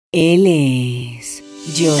Él es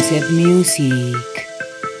Joseph Music.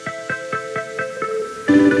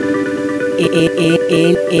 Él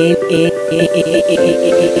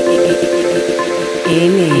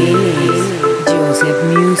es Joseph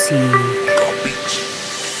Music.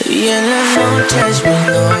 Y en las noches, mis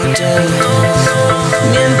noches,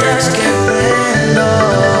 mientras que prendo,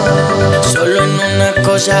 solo en una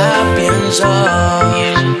cosa pienso,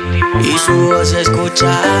 y su voz se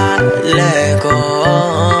escucha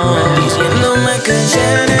lejos, diciéndome que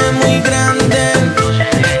seré muy grande,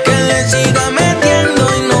 que le siga metiendo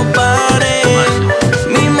y no pare.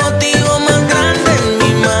 Mi motivo más grande es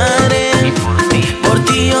mi madre, por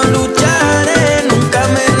ti yo lucharé, nunca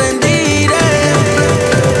me rendiré.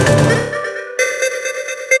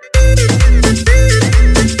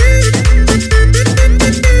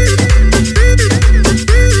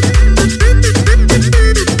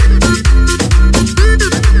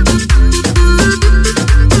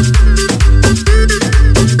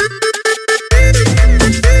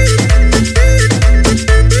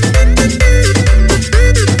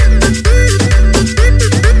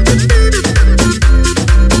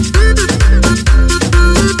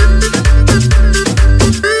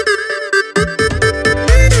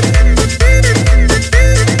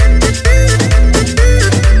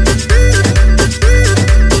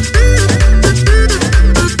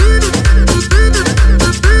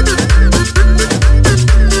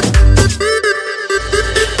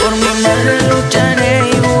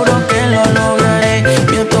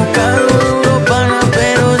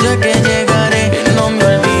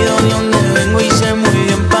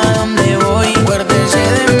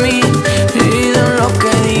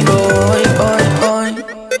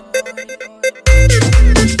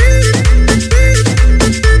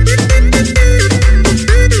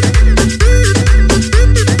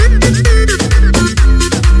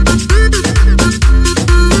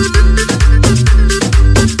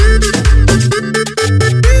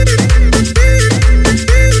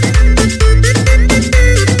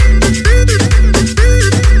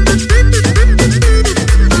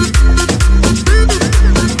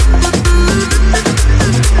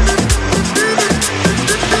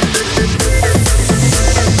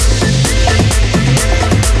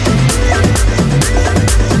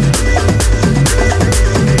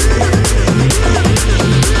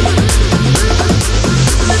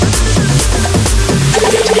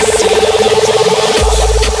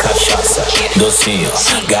 Docinho,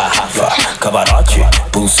 garrafa, camarote,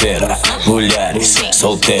 pulseira, mulheres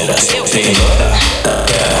solteiras, tem loura, tá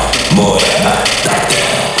terra, morena, tá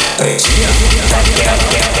terra, tem tia, tá terra,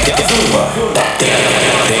 tem azul, tá terra,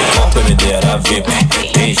 tem compra, mineira,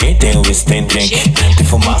 VIP, tem gin, tem whisky, tem drink, tem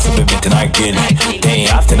fumaça, bebê, tem narguilha, tem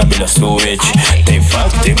after na milha suíte, tem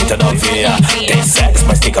funk, tem muita novinha, tem sexo,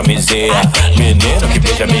 mas tem camisinha, menino que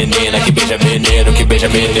beija menina, que beija menino, que beija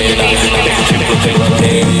menina, tem tipo, tem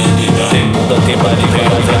loteria, tem bunda, tem barriga,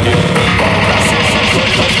 tem compra,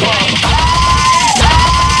 sensações,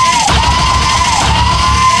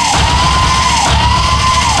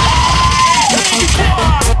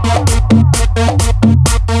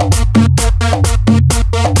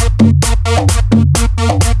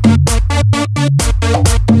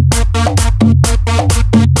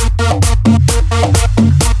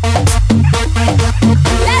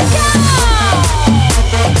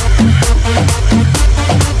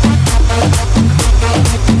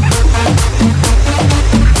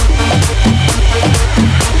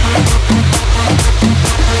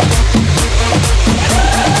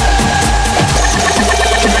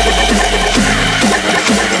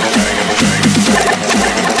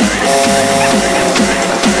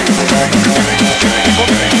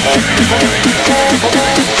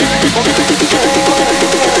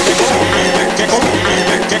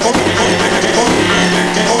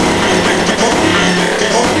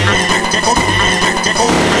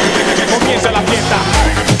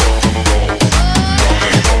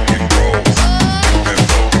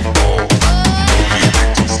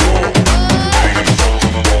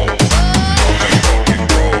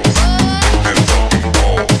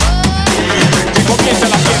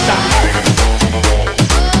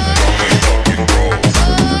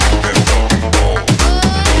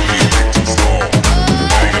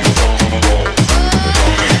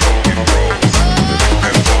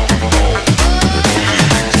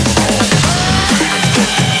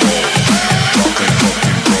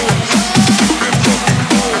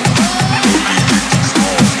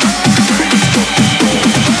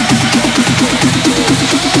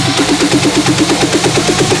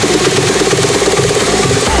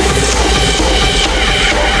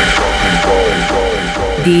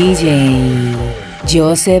 DJ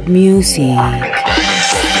Joseph Music.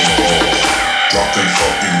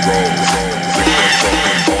 rolls. Lick them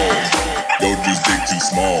fucking balls. Yo, just dick too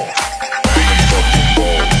small. Bang them fucking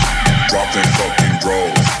balls. Drop them fucking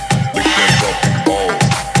drawers. Lick them fucking balls.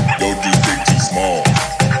 Yo, just dick too small.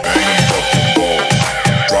 Bang them fucking balls.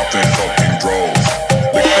 Drop them fucking drawers.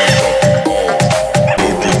 Lick them fucking balls. Yo,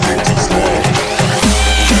 just dick too small.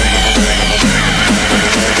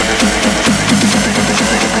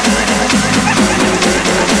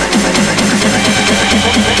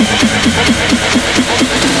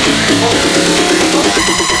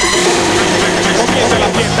 Comienza la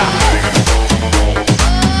fiesta.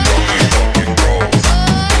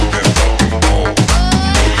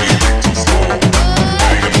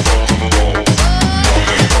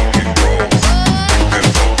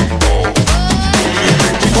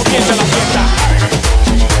 Comienza la fiesta.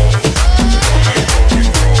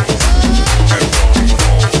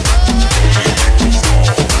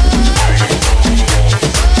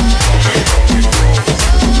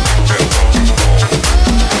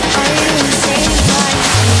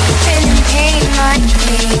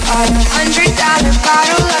 $100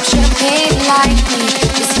 bottle of champagne like me.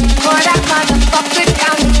 Just pour that motherfucker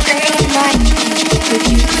down the drain like me. Would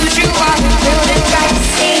you lose your wallet, build it right,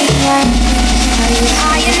 same like me? Are you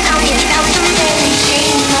high and now you're out the Mary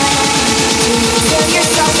Jane like me? Do you feel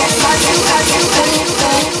yourself get far too out to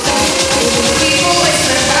people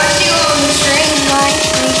whisper about you on the train like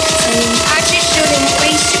me, saying I just shouldn't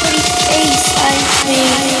waste your pretty face like me.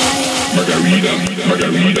 Margarita,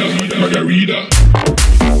 margarita, margarita.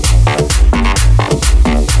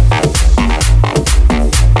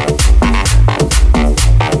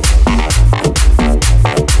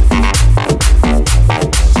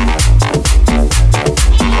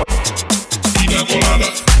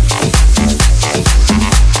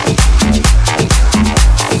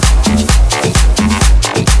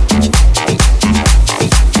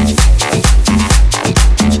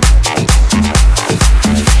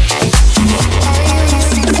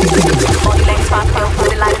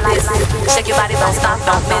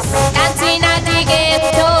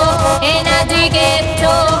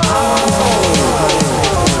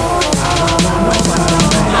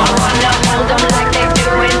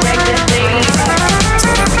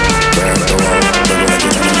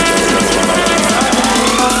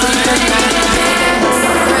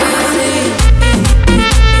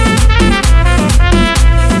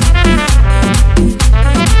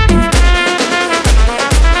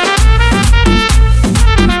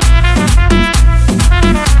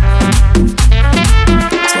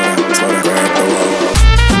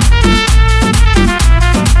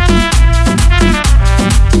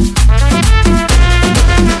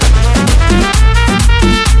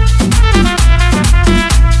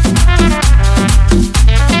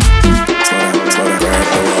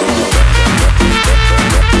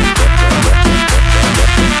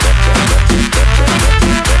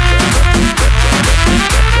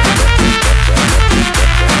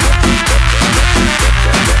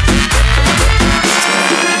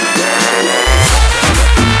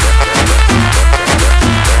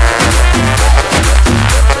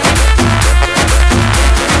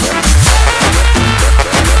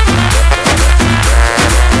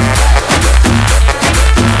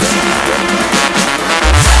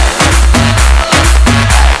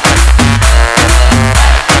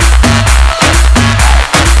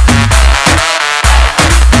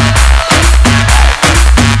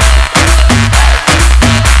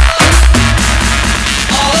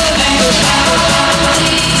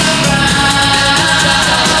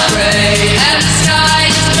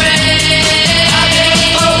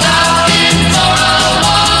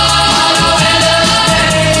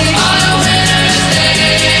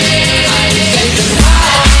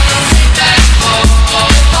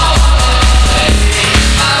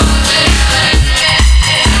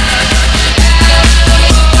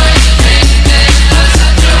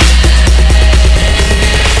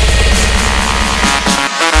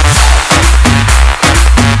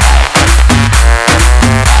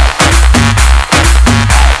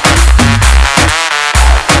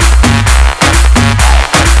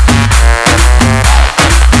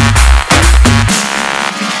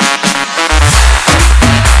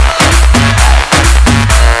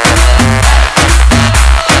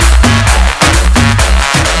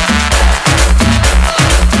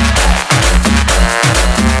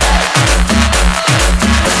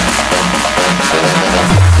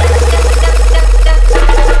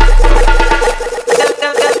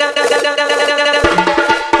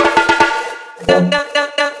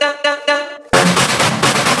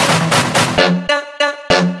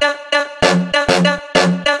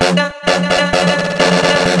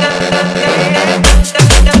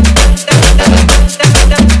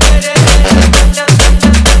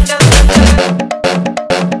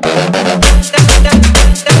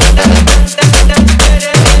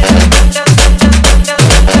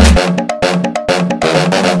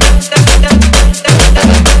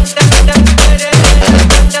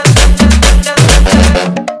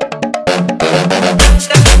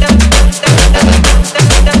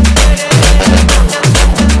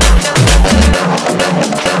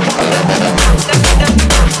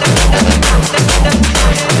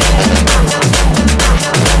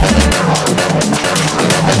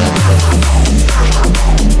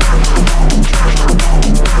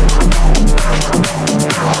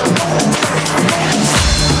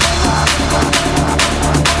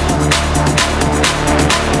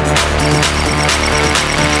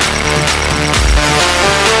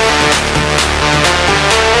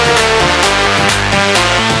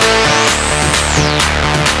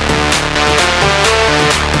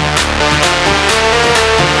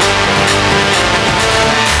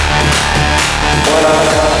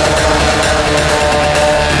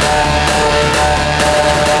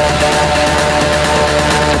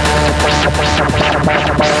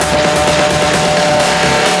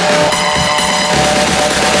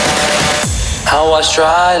 was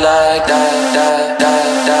dry like that.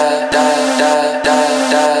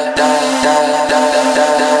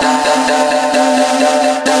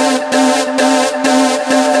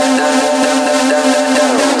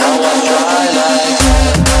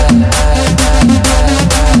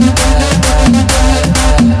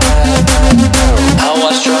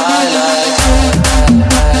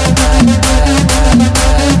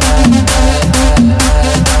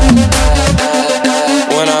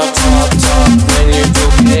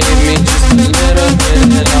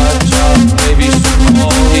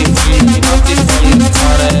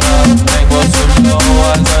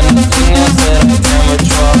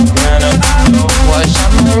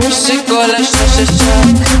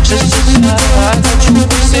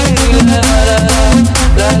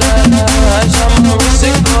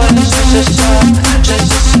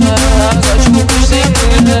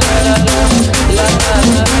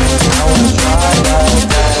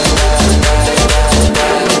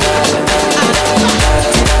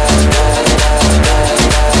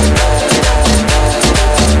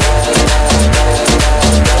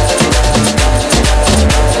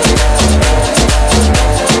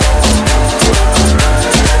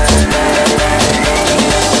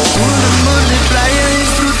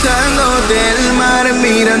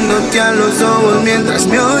 A los ojos mientras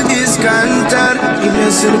me oyes cantar y me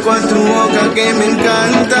acerco a tu boca que me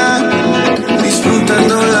encanta,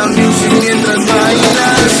 disfrutando la música mientras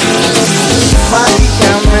bailas.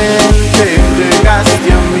 Mágicamente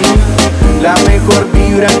llegaste a mí, la mejor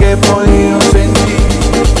vibra que he podido sentir,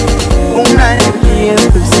 una energía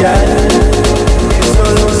especial que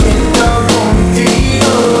solo siento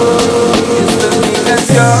contigo. Esta es mi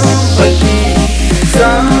canción para ti,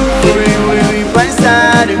 para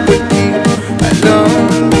estar contigo. I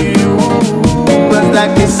love you hasta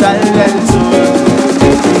que salga el sol. No te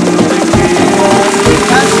quedas,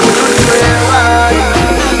 haz una prueba.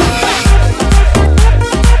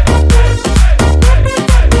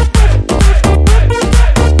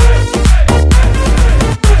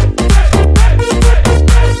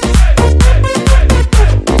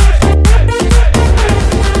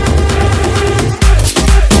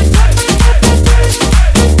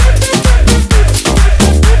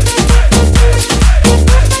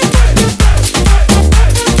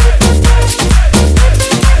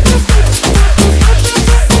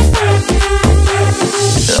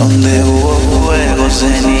 Donde hubo fuego,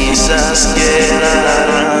 cenizas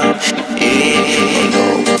quedarán y no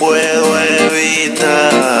puedo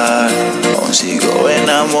evitar, aún sigo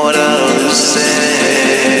enamorado de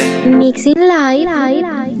usted. Mixing Live,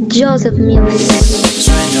 Joseph Music.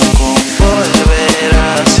 Sueño con volver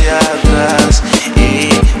hacia atrás y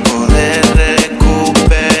poder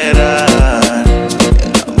recuperar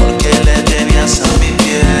el amor que le tenías a mi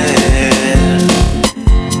piel.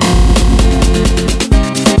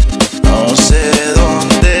 No sé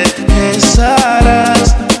dónde estarás,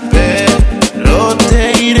 pero te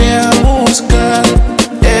iré a buscar.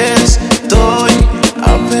 Estoy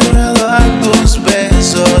aferrado a tus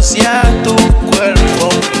besos y a tu cuerpo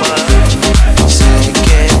más. Sé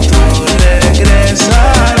que tú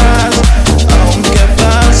regresarás, aunque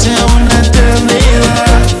pase una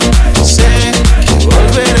eternidad. Sé que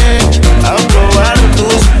volveré a probar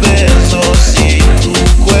tus besos y tu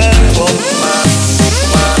cuerpo más.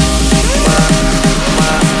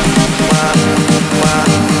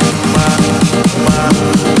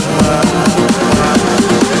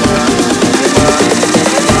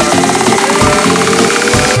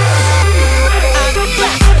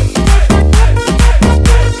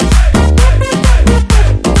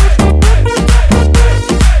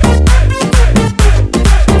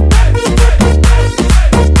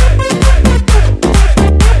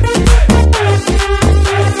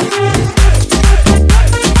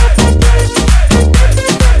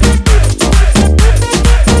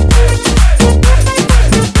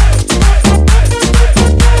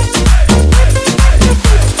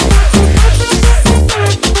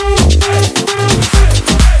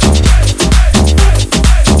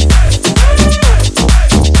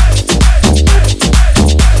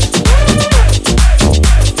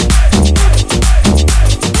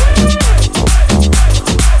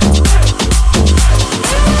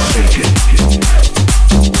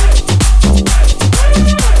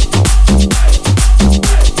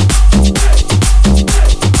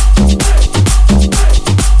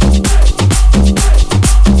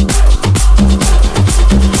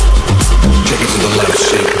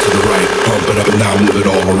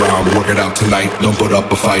 Don't put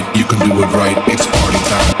up a fight, you can do it right. It's party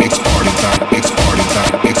time, it's party time, it's party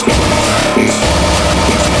time, it's party time, it's party time, it's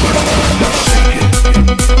party time. Now shake it.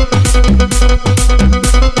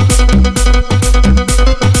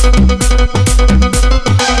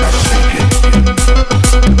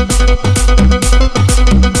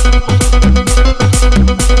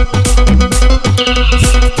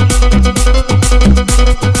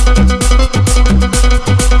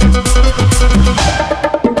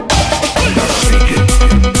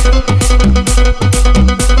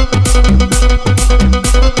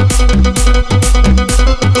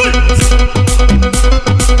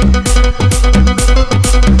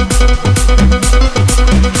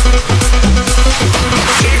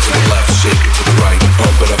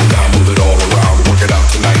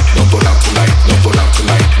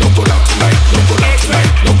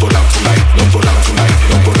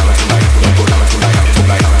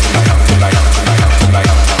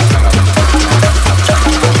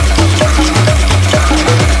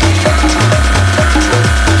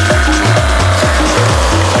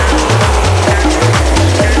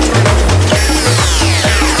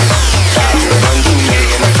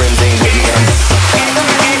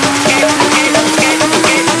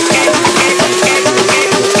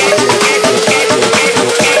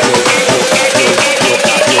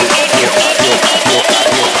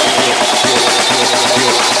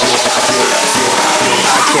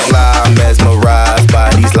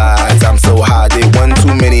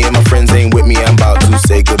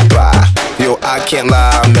 can't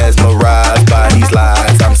lie, I'm mesmerized by these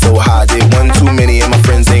lies. I'm so high, did one too many and my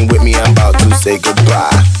friends ain't with me, I'm about to say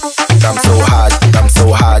goodbye. I'm so hot, I'm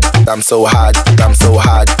so hot, I'm so hot, I'm so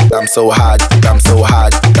hot, I'm so hot, I'm so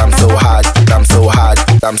hot, I'm so hot, I'm so hot,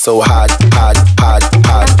 I'm so hot, hot, hot,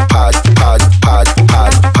 hot, hot, hot, hot,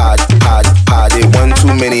 hot, hot, hot, hot. Did one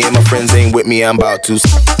too many and my friends ain't with me, I'm about to,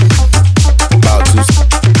 about to,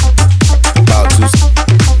 about to,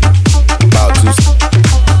 about to, about to.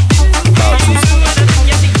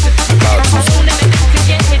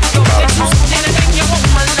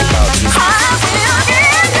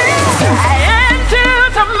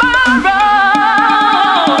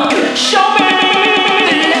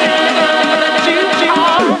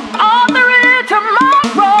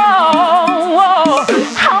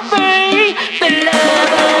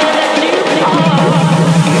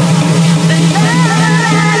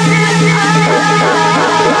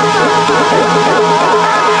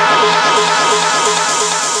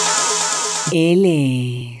 Él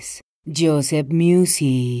es Joseph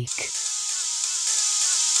Music.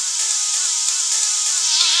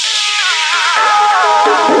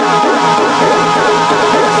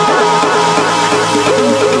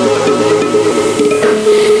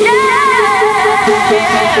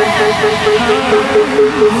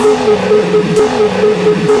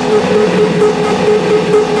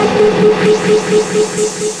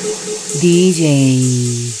 DJ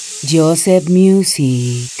Joseph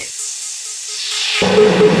Music.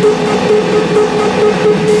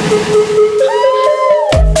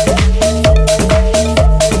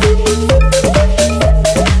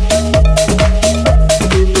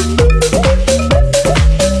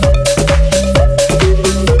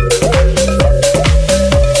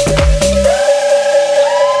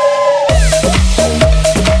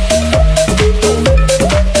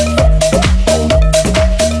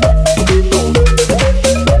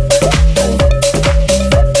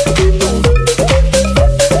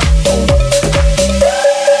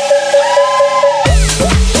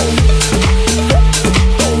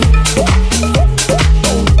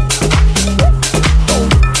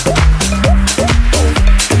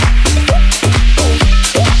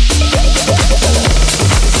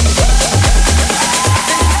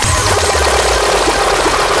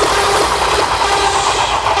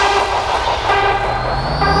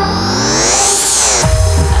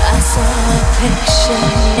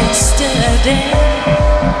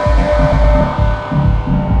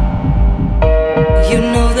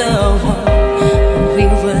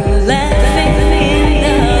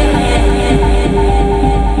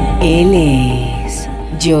 Él es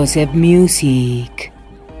Joseph Music.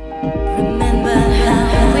 Remember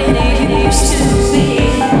how it used to be.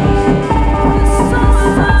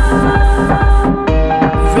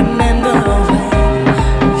 Remember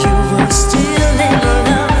when you were still in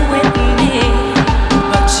love with me,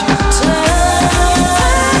 but you turned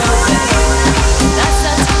away. That's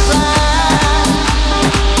not fine.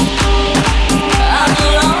 I'm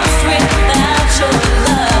lost without your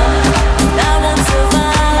love. I won't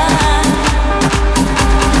survive.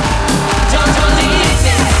 Don't leave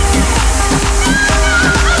me.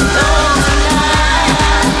 Don't tonight.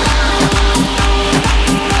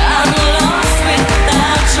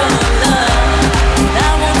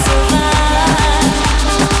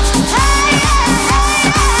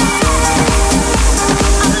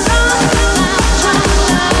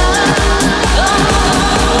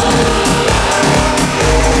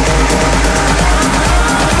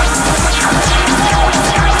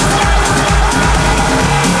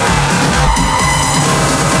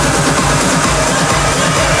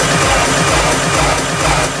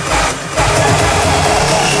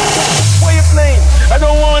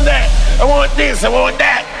 this? What want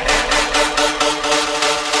that?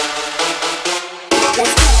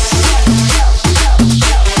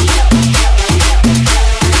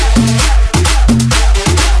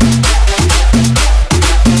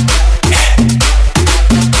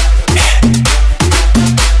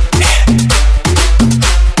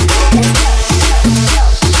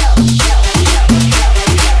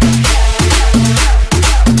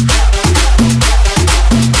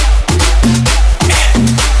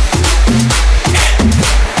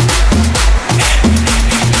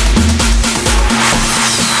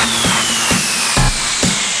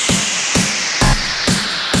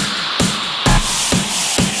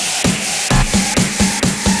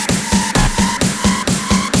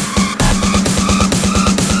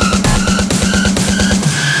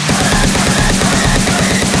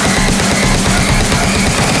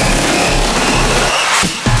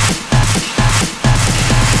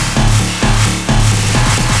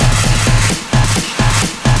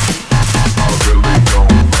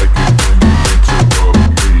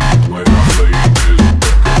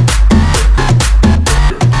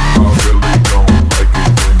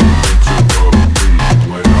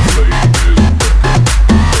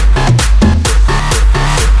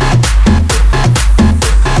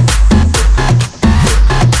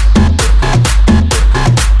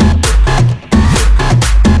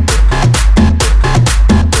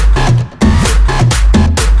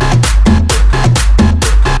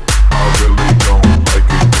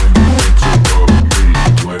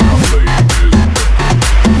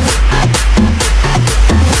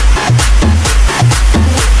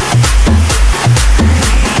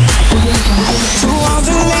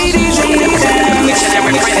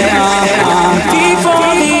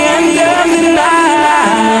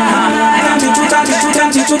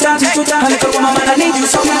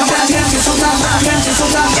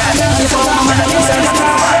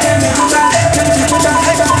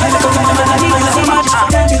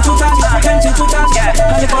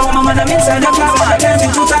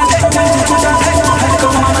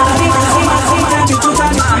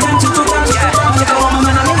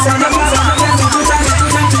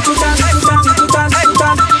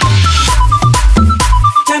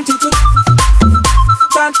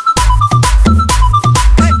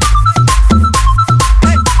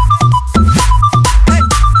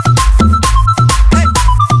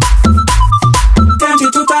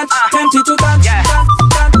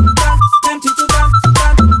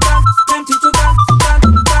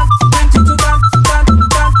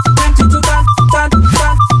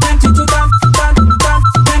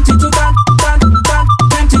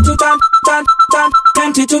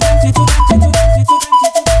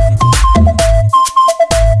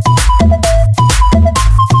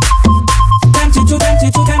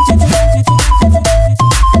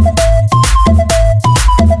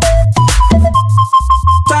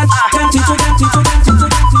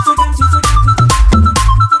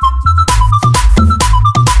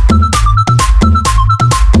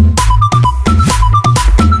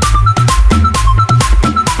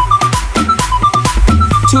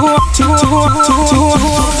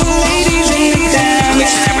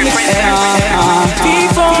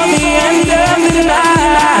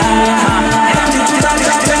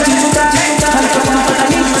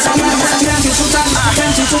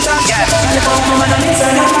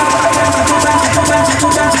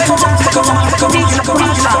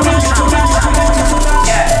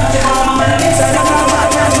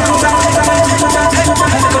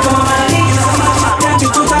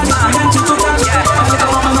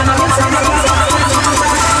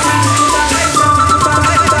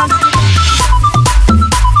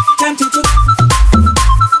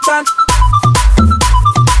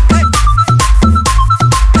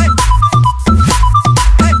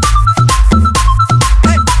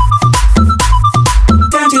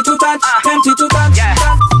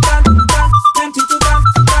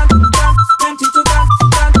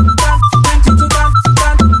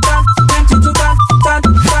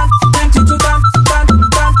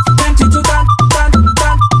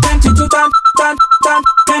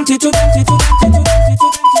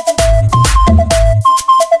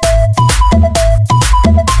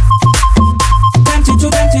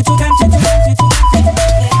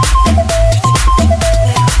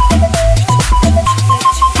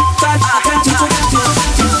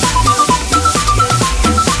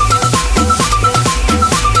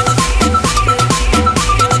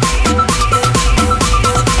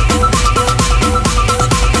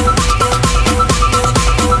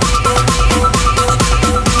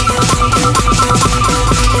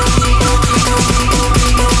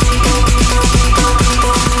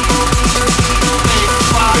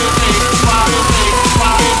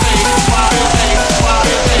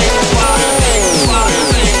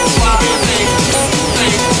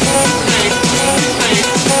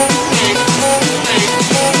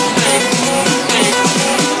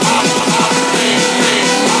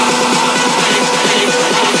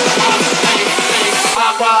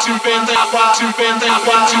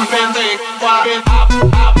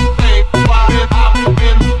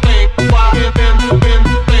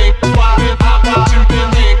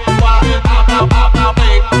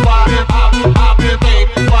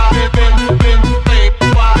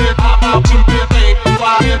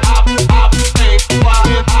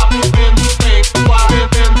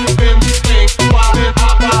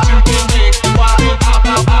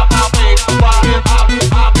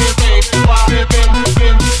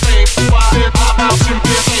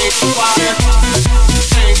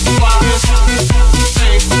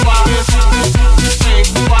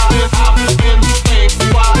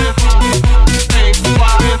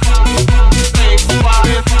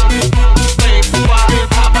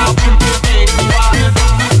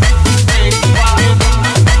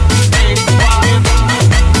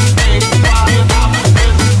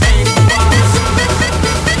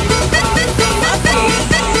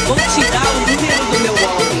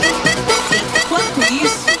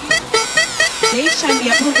 Deixa-me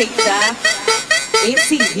aproveitar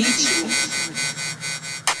esse ritmo.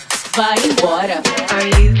 Vai embora. Are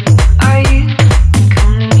you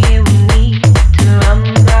coming here with me to run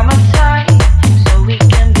by my side so we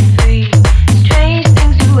can be free? Strange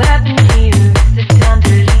things do happen here. Is it time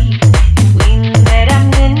to leave? If we met at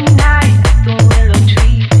midnight at the willow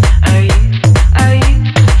tree. Are you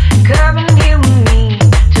coming here with me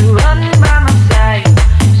to run by my side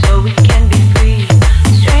so we can be free?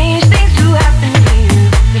 Strange things do happen here.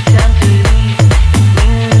 Is it time to leave? If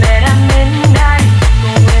we met at midnight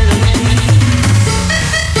at the willow tree.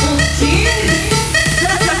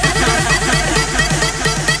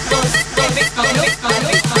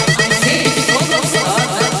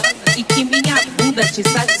 E que minha bunda te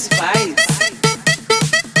satisfaz.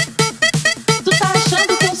 Tu tá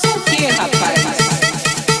achando que eu sou o quê, rapaz?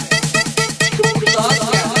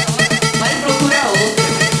 Droga, vai procurar outra.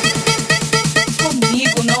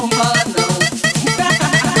 Comigo não rola não.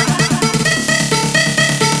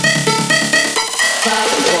 Vai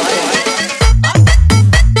embora.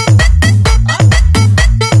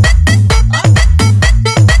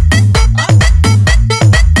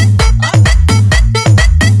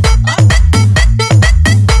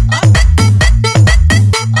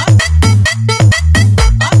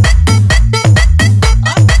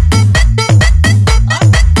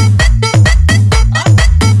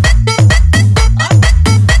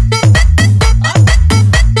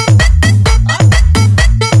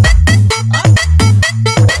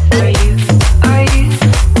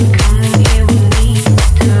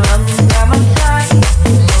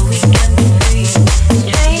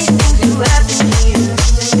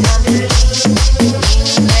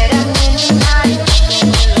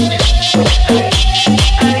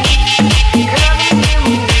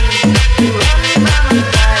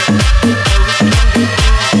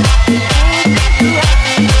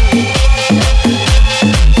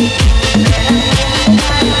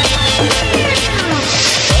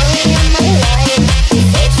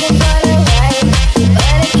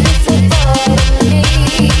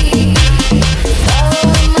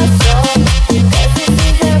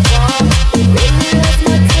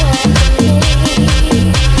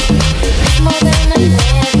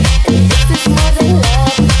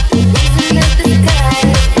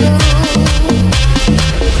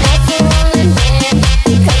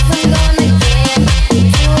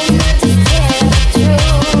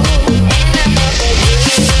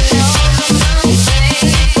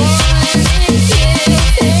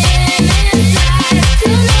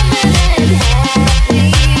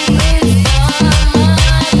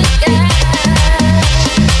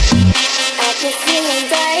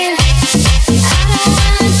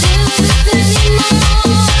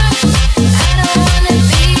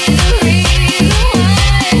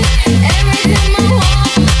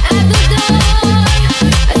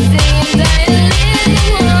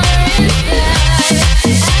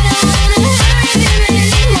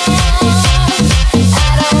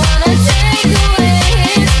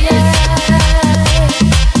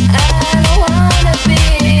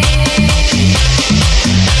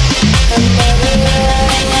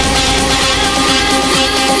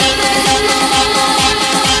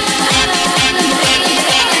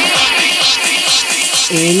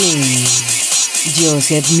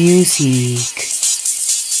 Joseph Music.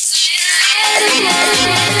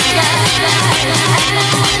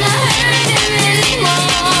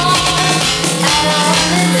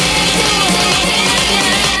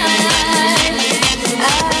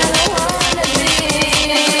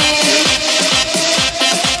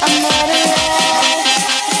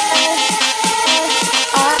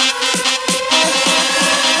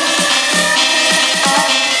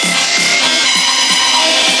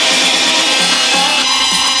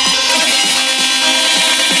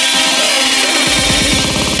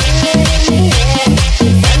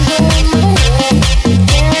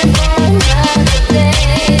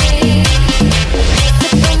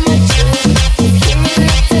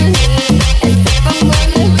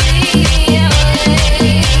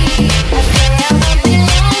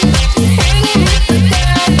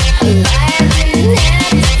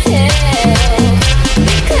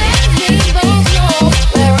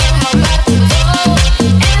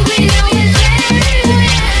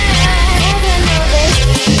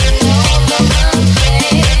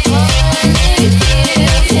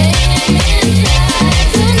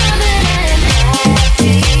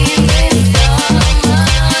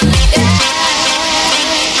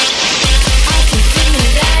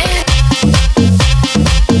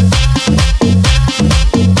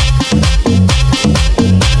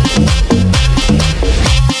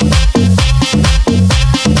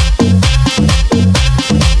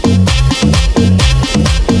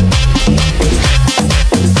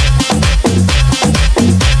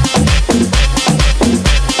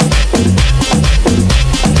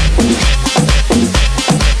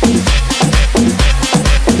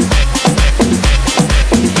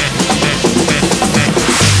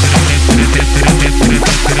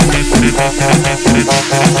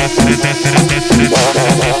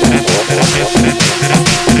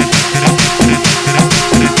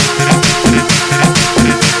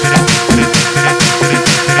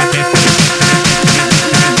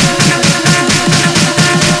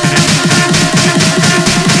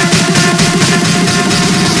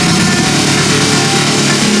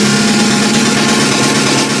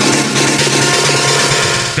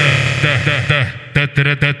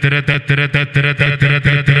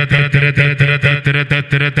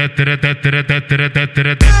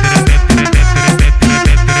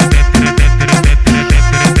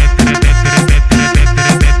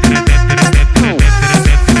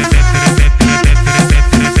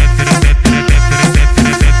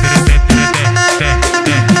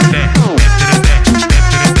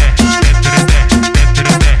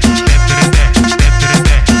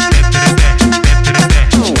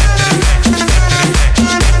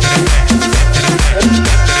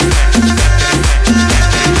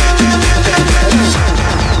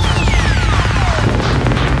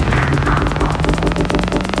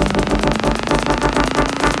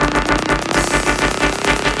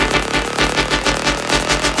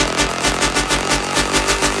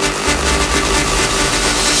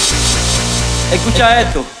 Escucha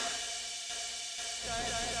esto.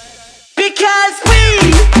 Because we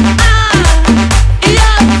are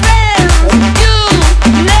your friends, you'll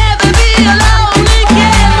never be alone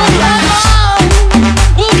again.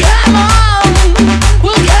 We'll come on,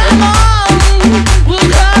 we'll come on, we'll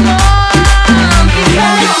come on.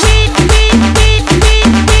 Because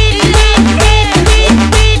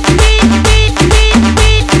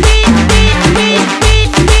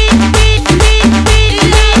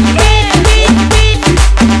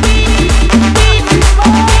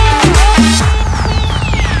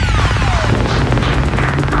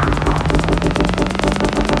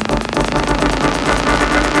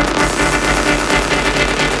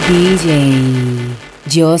DJ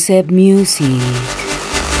Joseph Music.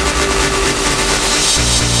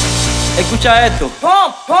 Escucha esto.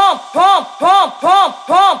 pump, pump, pump, pump, pump,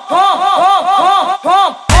 pump, pump, pump, pump,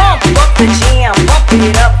 pump, pump. Pump the jam, pump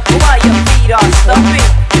it up while your feet are stumping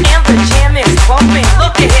and the jam is bumping.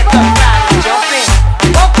 Look ahead, the crowd is jumping.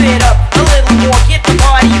 Pump it up a little more, get the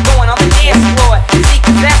party going on the dance floor. See,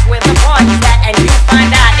 'cause that's where the party's at, and you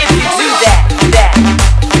find out if you do that.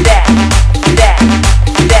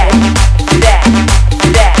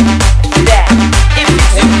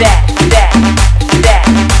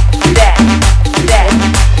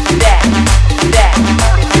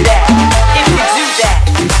 If you do that.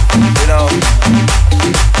 You know,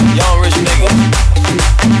 young rich nigga.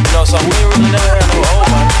 You know, so we ain't really never had no old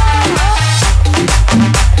money.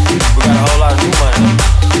 We got a whole lot of new money though.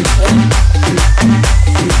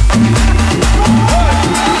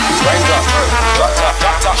 Raindrop, drop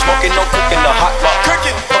top, smoking, no cooking, the hot pot.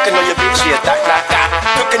 Fucking on your bitch, yeah, that.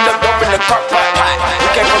 Cooking the dope in the crock pot. We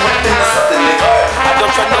came from nothing to something, nigga. I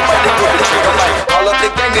don't trust nobody, grip the trigger like. Call up the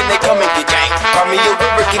gang and they come and get gang. Call me a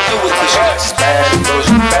river, can do it, cause you bad,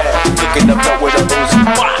 explosion bad. Cooking up dope with a booze.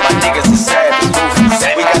 My niggas is sad, it's goofy.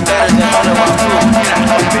 We got better than 100 round crew.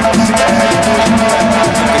 Cooking up dope with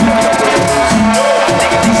a booze. My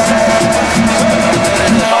niggas is sad,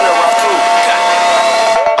 better than 100 round crew.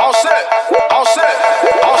 All set, all set,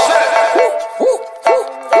 all set.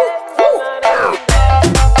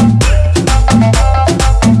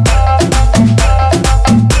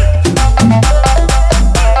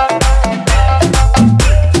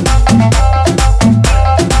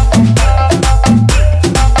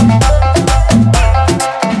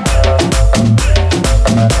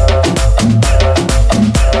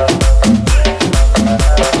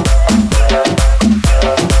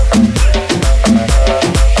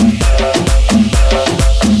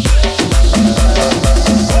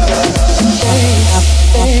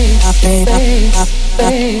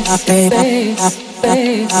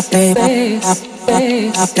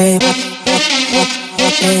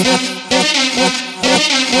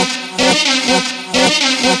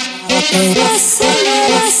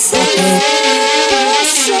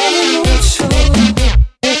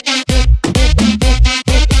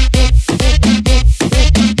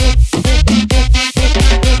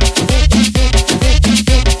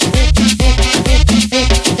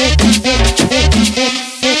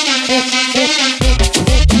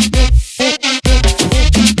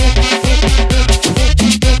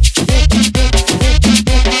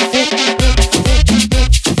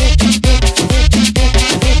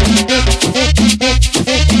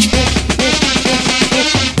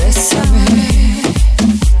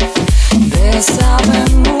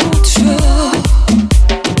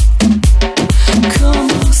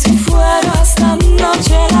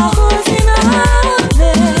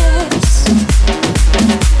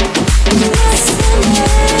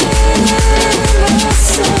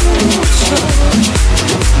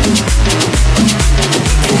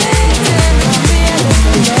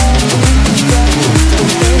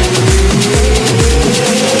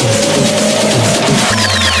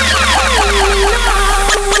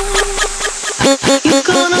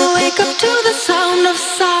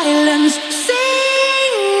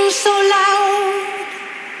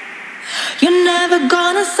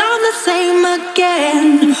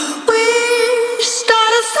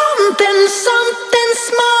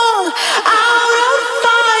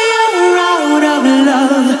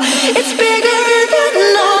 It's bigger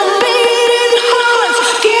than our beating hearts.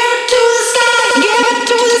 Get to the sky, get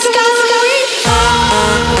to the sky. We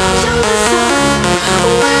fall to the sun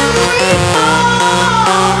when we fall.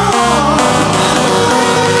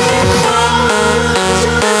 We fall to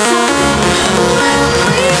the sun when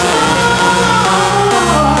we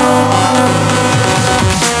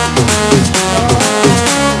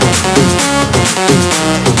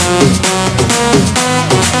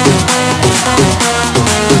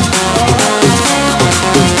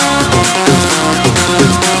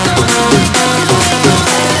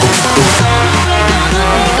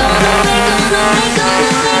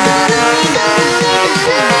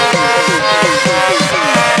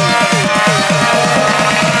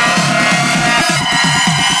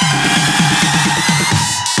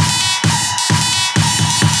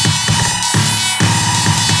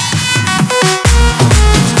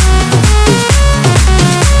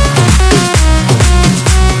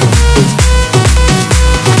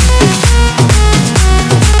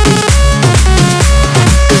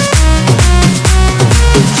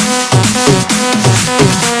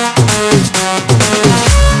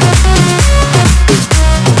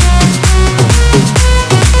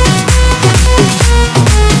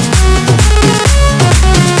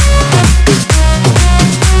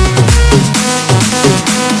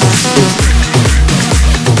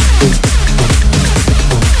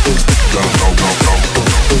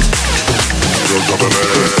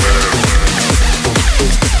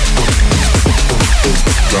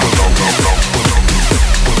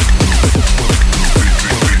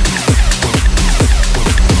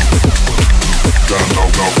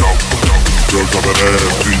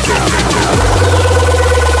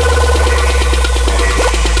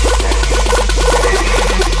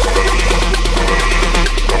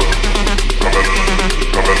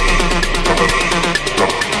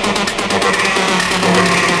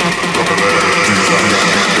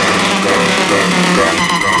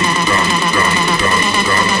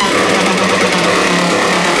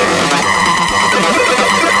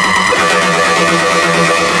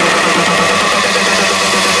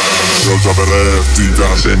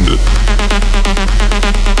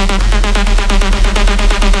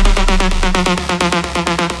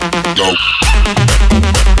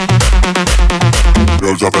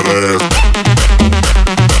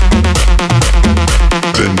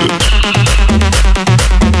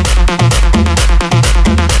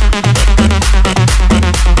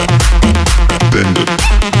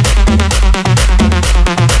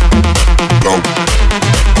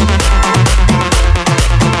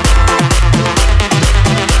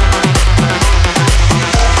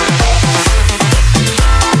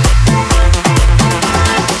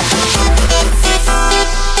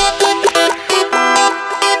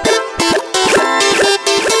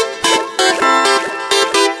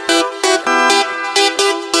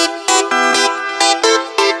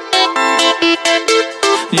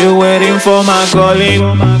You waiting for my calling,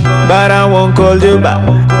 but I won't call you back.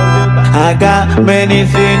 I got many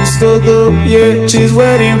things to do, yeah. She's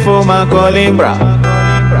waiting for my calling, bruh.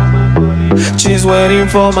 She's waiting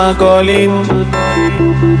for my calling.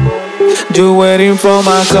 You waiting for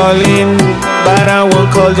my calling, but I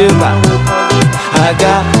won't call you back. I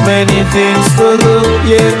got many things to do,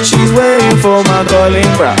 yeah. She's waiting for my calling,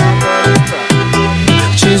 bruh.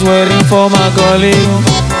 She's waiting for my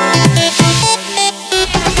calling.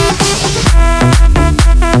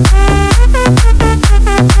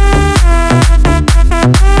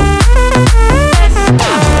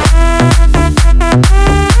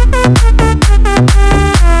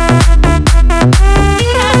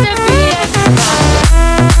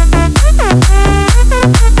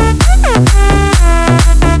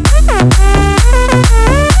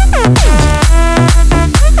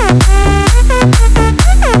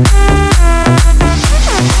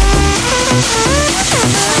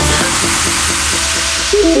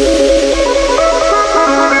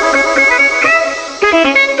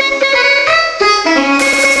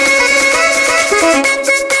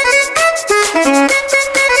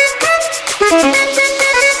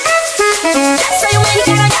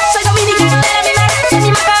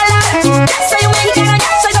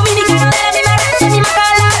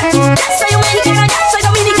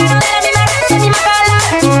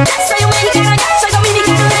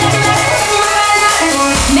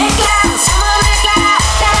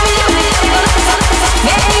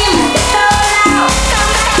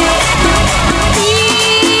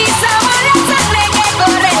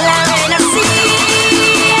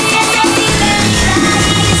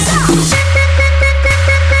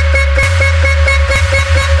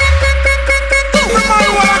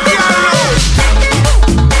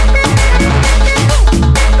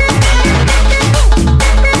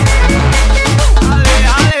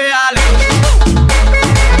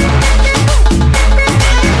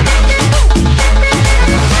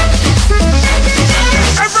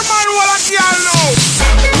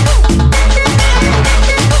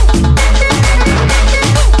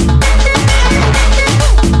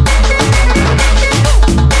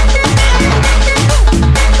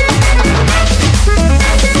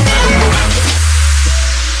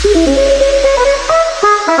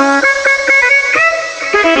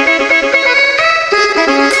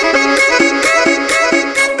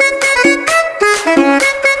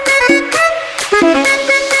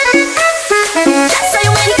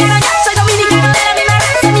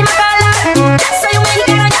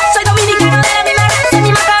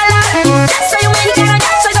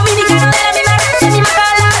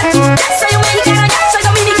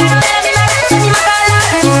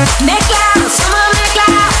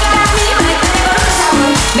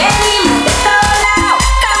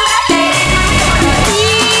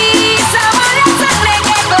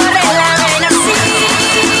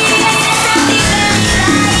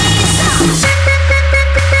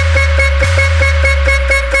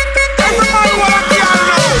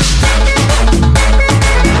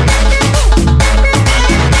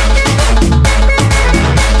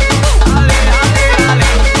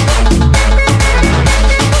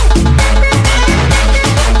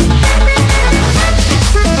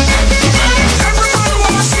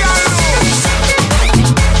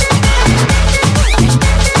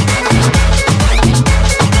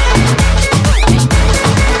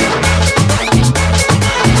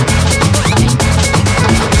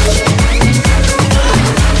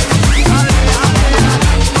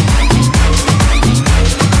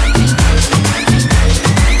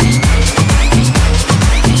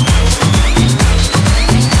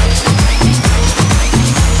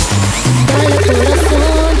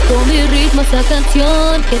 hermosa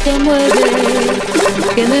canción que te mueve,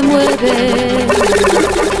 que me mueve.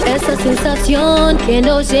 Esa sensación que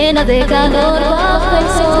nos llena de calor bajo el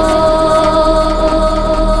sol.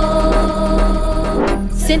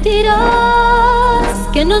 Sentirás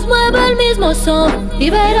que nos mueve el mismo son y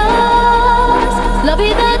verás la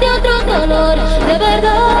vida de otro color, de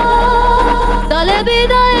verdad. Dale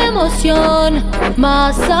vida, emoción,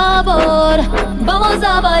 más sabor. Vamos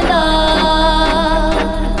a bailar,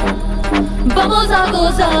 vamos a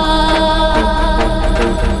gozar.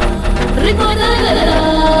 Ritmo de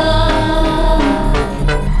verdad,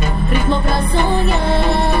 ritmo para soñar.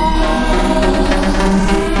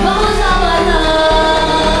 Vamos a bailar,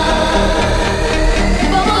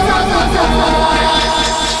 vamos a gozar.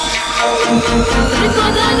 Ritmo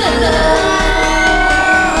de verdad.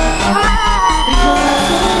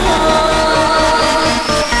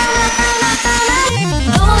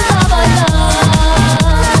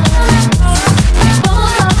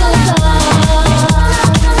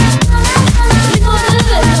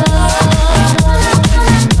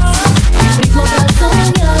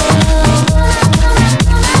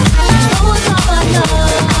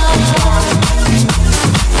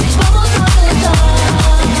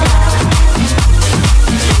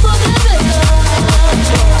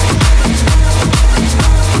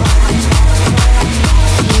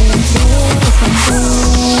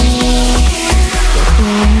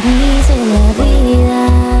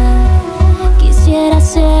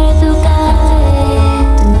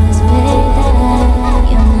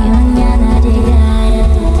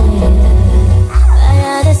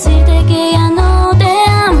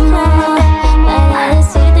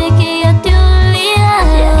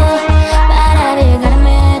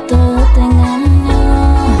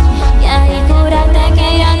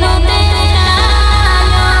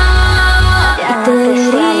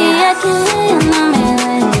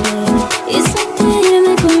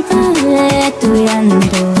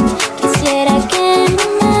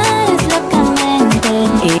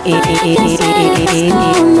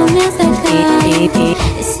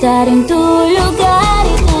 Estar en tu lugar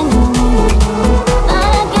y tener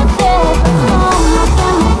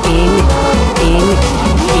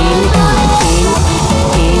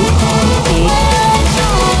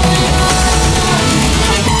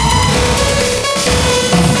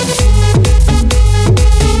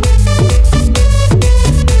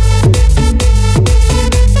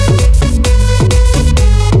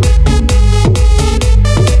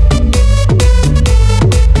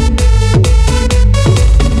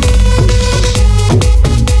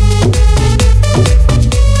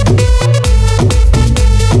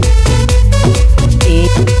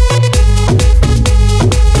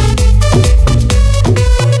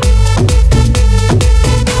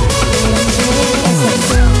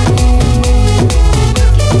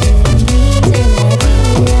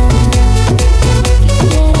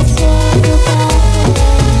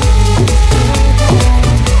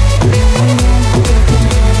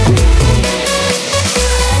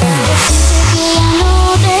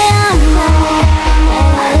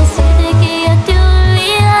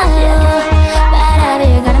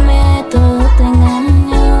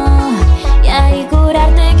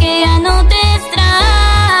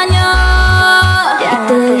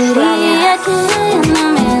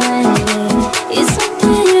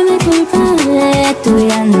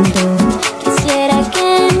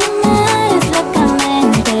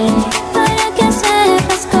para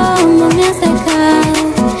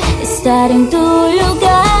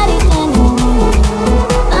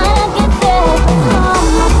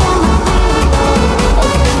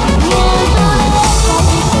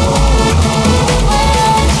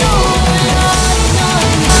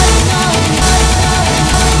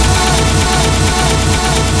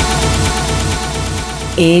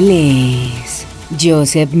que Él es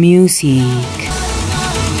Joseph Music.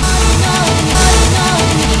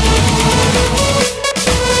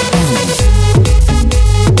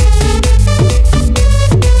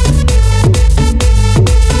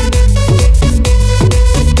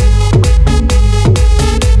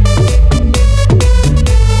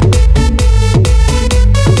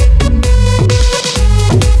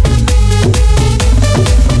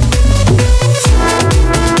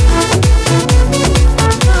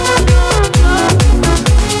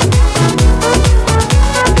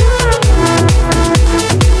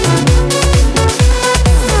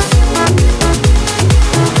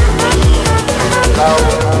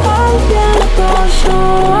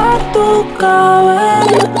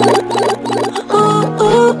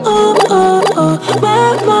 Me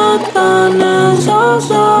matan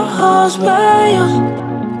esos ojos bellos.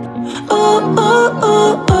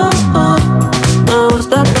 Me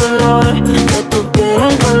gusta tu olor.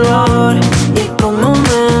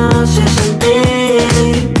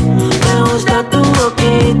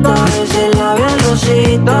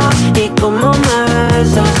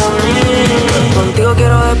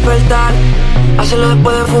 despertar, hacerlo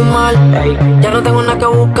después de fumar. Ya no tengo nada que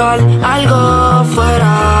buscar, algo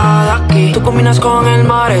fuera de aquí. Tú combinas con el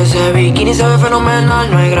mar, ese bikini se ve fenomenal.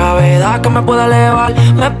 No hay gravedad que me pueda elevar,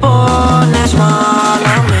 me pones mal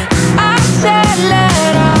a mí.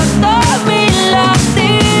 Acelerando mis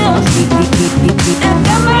latidos, es que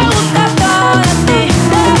me gusta todo de ti.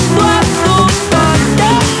 De tu azúcar te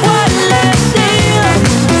huele decido,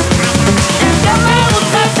 es que me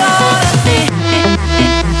gusta todo de ti.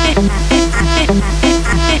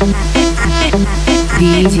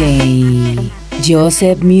 DJ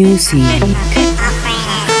Joseph Music.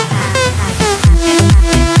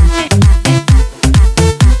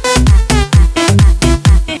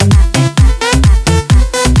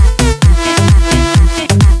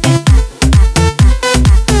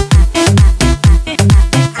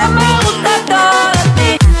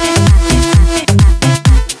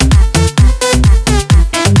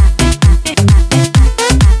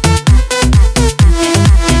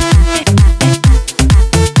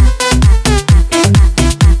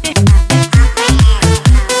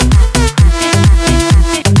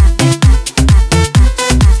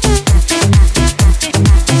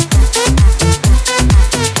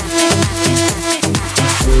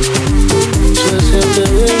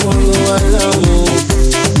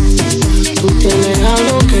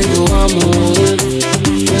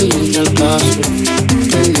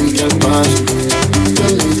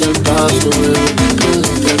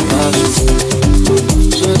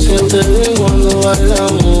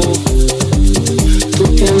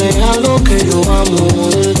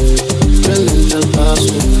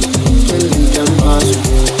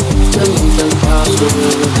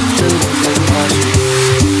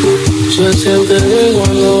 Se siente bien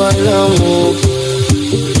cuando bailamos.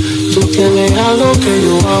 Tú tienes algo que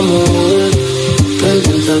yo amo.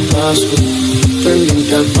 Pendiente al paso,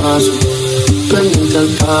 pendiente al paso, pendiente al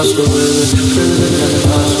paso, bebé, pendiente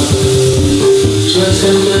al paso. Se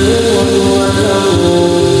siente bien cuando bailamos.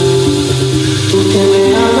 Tú tienes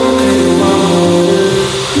algo que yo amo.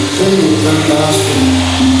 Pendiente al paso,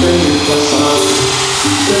 pendiente al paso,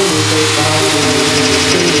 pendiente al paso,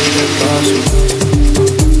 pendiente al paso.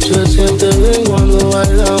 Se siente bien cuando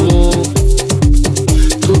bailamos.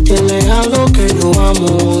 Tú tienes algo que yo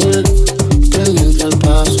amo. Pendiente al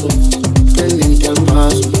paso, pendiente al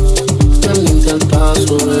paso, pendiente al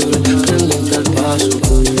paso, bebé, pendiente al paso.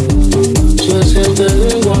 Se siente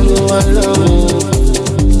bien cuando bailamos.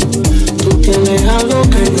 Tú tienes algo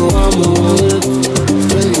que yo amo.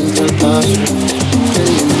 Pendiente al paso,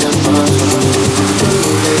 pendiente al paso,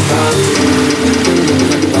 pendiente al paso,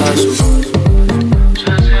 pendiente al paso.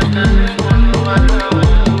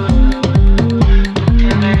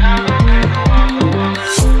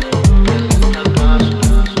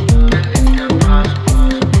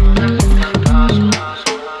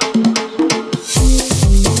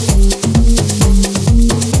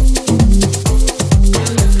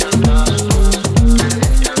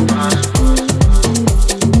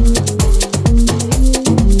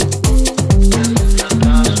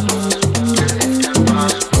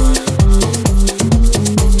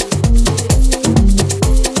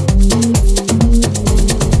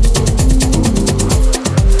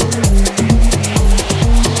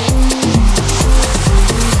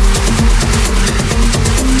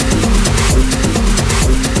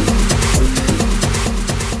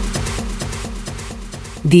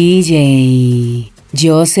 DJ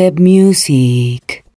Joseph Music.